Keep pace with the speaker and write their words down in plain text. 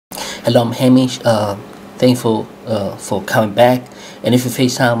Hello, I'm Hamish. Thankful for coming back. And if you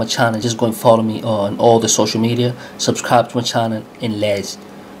FaceTime my channel, just go and follow me on all the social media. Subscribe to my channel and let's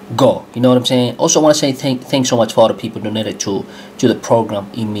go. You know what I'm saying? Also, I want to say thanks so much for all the people donated to the program.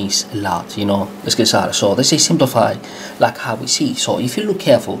 It means a lot. You know, let's get started. So let's say simplify like how we see. So if you look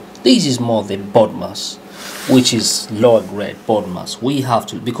careful, this is more the BODMAS, which is lower grade BODMAS. We have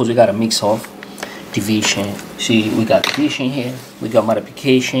to, because we got a mix of division. See, we got division here, we got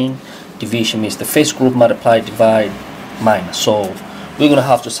multiplication. Division means the first group, multiply, divide, minus. So we're gonna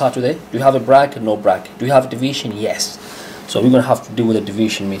have to start with it. Do you have a bracket? No bracket. Do you have a division? Yes. So we're gonna have to deal with the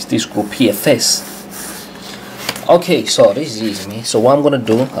division, means this group here first. Okay, so this is easy, man. So what I'm gonna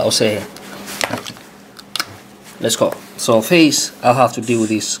do, I'll say, let's go. So first I'll have to deal with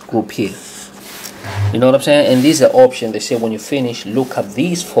this group here. You know what I'm saying? And this is the option. They say when you finish, look at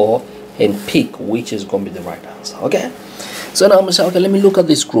these four and pick which is going to be the right answer. Okay, so now I'm gonna say, okay, let me look at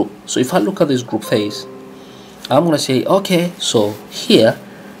this group. So if I look at this group phase, I'm gonna say, okay, so here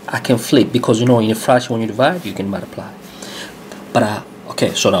I can flip, because you know in a fraction when you divide you can multiply. But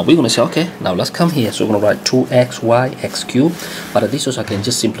okay, so now we're gonna say, okay, now let's come here. So we're gonna write 2xy x cubed, but this also I can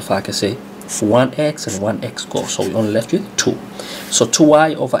just simplify. I can say 1x and 1x go, so we only left with 2. So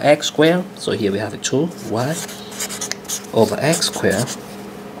 2y over x squared. So here we have a 2y over x squared,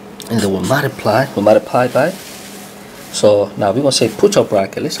 and then we'll multiply by. So now we're gonna say put your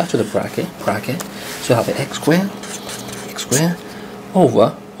bracket. Let's start with the bracket. So you have an x squared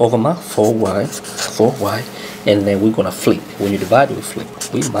over my 4y, and then we're gonna flip. When you divide, we flip,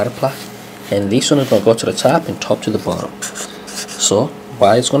 we multiply, and this one is gonna go to the top and top to the bottom. So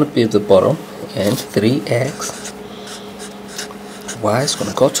y is gonna be at the bottom, and 3x, y is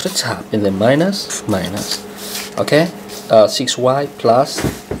gonna go to the top, and then minus. Okay, 6y plus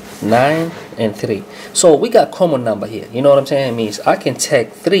 9 and 3. So we got common number here. You know what I'm saying? It means I can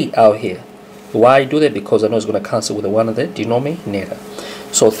take 3 out here. Why I do that? Because I know it's going to cancel with the 1 of the denominator.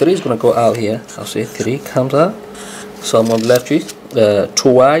 So 3 is going to go out here. I'll say 3 comes out. So I'm going to be left with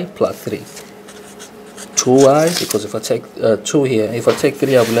 2y plus 3. 2y, because if I take 2 here, if I take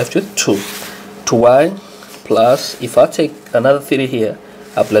 3, I'll be left with 2. 2y plus, if I take another 3 here,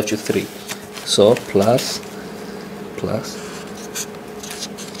 I'll be left with 3. So plus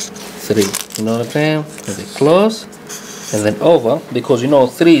 3. You know what I'm saying? And then close, and then over, because you know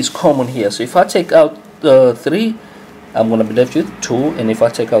 3 is common here. So if I take out 3, I'm gonna be left with 2, and if I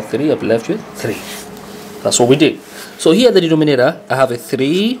take out 3, I'll be left with 3. That's what we did. So here the denominator, I have a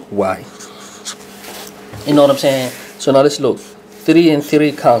 3y. You know what I'm saying? So now let's look. 3 and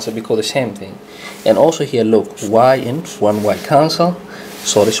 3 cancel because the same thing. And also here, look, y and 1y cancel.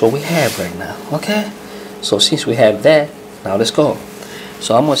 So that's what we have right now. Okay. So since we have that, now let's go.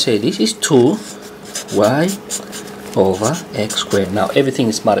 So I'm going to say this is 2y over x squared. Now everything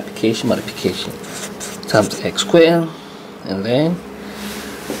is multiplication times x squared, and then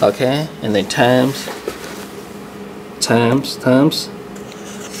okay, and then times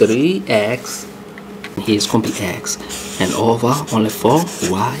 3x, here's going to be x, and over only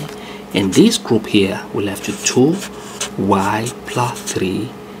 4y, and this group here we left with 2y plus 3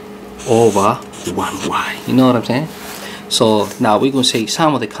 over 1y. You know what I'm saying? So now we're going to say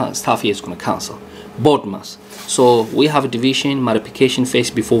some of the stuff here is going to cancel. BODMAS. So we have a division, multiplication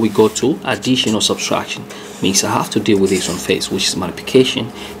phase before we go to addition or subtraction. Means I have to deal with this one phase, which is multiplication,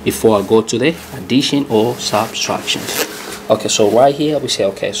 before I go to the addition or subtraction. Okay, so right here we say,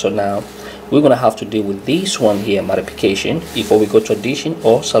 okay, so now we're going to have to deal with this one here, multiplication, before we go to addition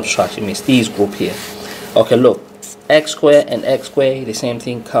or subtraction. Means this group here. Okay, look, x squared and x squared, the same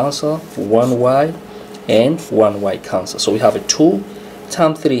thing, cancel. 1y and 1y cancel. So we have a 2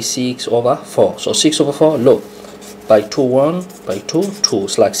 times 3, 6 over 4. So 6 over 4, look, by 2, 1, by 2, 2.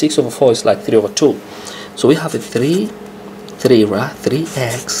 It's like 6 over 4 is like 3 over 2. So we have a 3, right?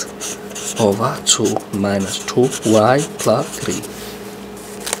 3x over 2 minus 2y plus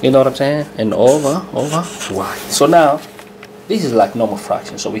 3. You know what I'm saying? And over y. So now, this is like normal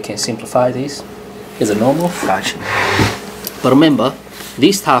fraction. So we can simplify this as a normal fraction. But remember,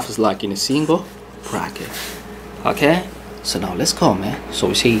 this stuff is like in a single bracket. Okay, so now let's go, man. So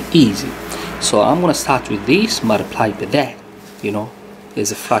we say easy. So I'm gonna start with this, multiply by that. You know,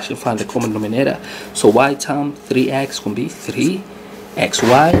 there's a fraction, find the common denominator. So y times 3x gonna be 3xy,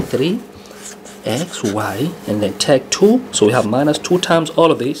 3xy, and then take 2. So we have minus 2 times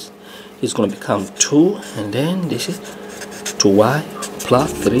all of this is gonna become 2, and then this is 2y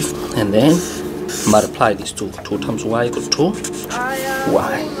plus 3, and then multiply these 2. 2 times y equals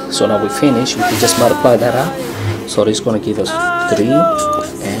 2y. So now we finish, we can just multiply that out. So it's going to give us 3xy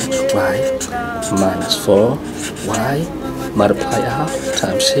minus 4y multiply half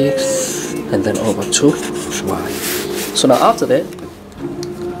times 6 and then over 2y. So now after that,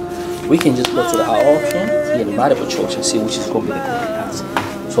 we can just go to our option in the multiple choice and see which is going to be the correct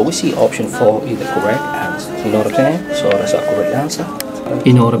answer. So we see option 4 is the correct answer. You know what I'm saying? So that's our correct answer.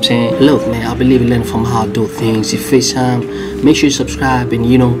 You know what I'm saying? Look, man, I believe in learning from how to do things. If it's make sure you subscribe, and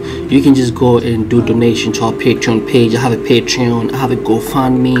you know, you can just go and do donation to our Patreon page. I have a Patreon, I have a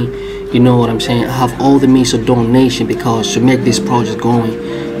GoFundMe. You know what I'm saying? I have all the means of donation because to make this project going,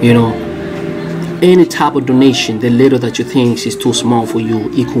 you know, any type of donation, the little that you think is too small for you,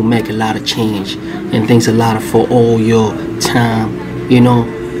 it could make a lot of change. And thanks a lot for all your time. You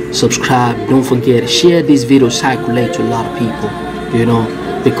know, subscribe, don't forget, share this video, circulate to a lot of people. You know,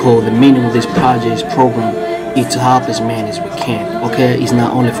 because the meaning of this project, this program, is to help as many as we can. Okay, it's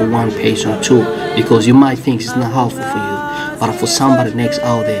not only for one person or two, because you might think it's not helpful for you, but for somebody next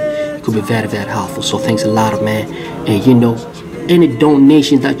out there, it could be very, very helpful. So thanks a lot, man. And you know, any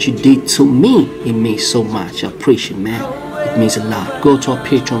donation that you did to me, it means so much. I appreciate it, man. It means a lot. Go to our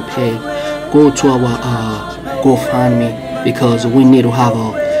Patreon page, go to our GoFundMe, because we need to have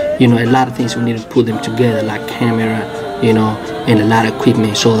you know, a lot of things we need to put them together, like camera, you know, and a lot of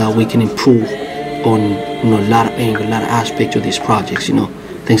equipment, so that we can improve on, you know, a lot of angle, a lot of aspects of these projects. You know,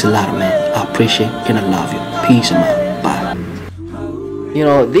 thanks a lot, man. I appreciate and I love you. Peace, man. Bye. You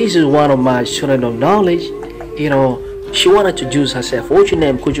know, this is one of my students of knowledge. You know, she wanted to introduce herself. What's your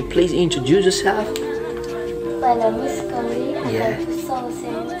name? Could you please introduce yourself? My name is Cody. I Yeah. go to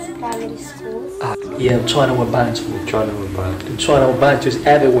Southend Primary School. Yeah, I'm trying to Bantu. Trying to Bantu is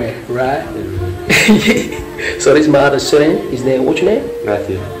everywhere, right? So this is my other student. His name, what's your name?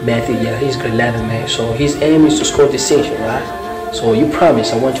 Matthew. Matthew, yeah, he's grade 11, man. So his aim is to score distinction, right? So you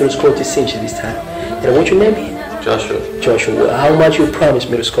promise I want you to score distinction this time. And what's your name? Joshua. Joshua, how much you promise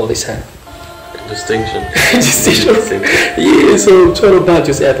me to score this time? Distinction. Distinction. Yeah, so trying to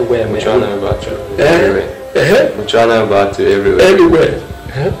Bantu is everywhere, man. Chana Bantu. Everywhere. Chana Bantu everywhere. Everywhere.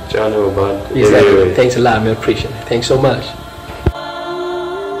 Chana Bantu Exactly. everywhere. Thanks a lot, man. Appreciate it. Thanks so much.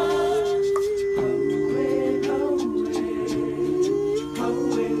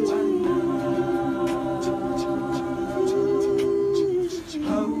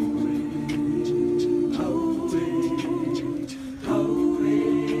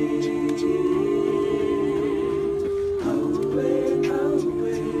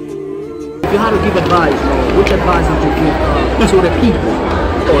 If you had to give advice, which advice would you give to the people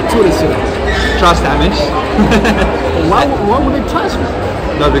or to the students? Trust Amish. Why would they trust me?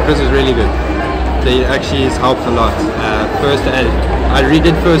 No, because it's really good. They actually has helped a lot. I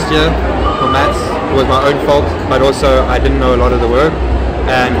redid first year for maths. It was my own fault, but also I didn't know a lot of the work.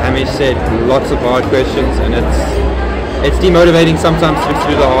 And Amish said lots of hard questions, and it's demotivating sometimes to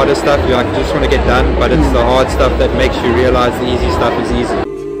do the harder stuff. You like just want to get done, but it's the hard stuff that makes you realize the easy stuff is easy.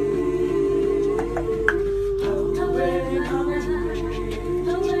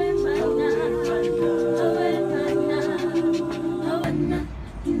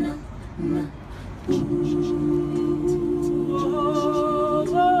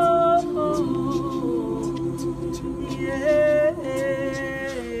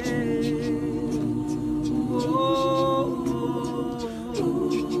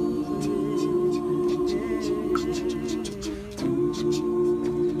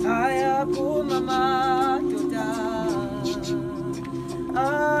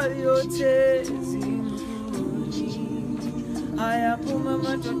 Ayapuma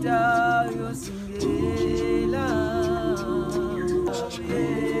matoda yosingela.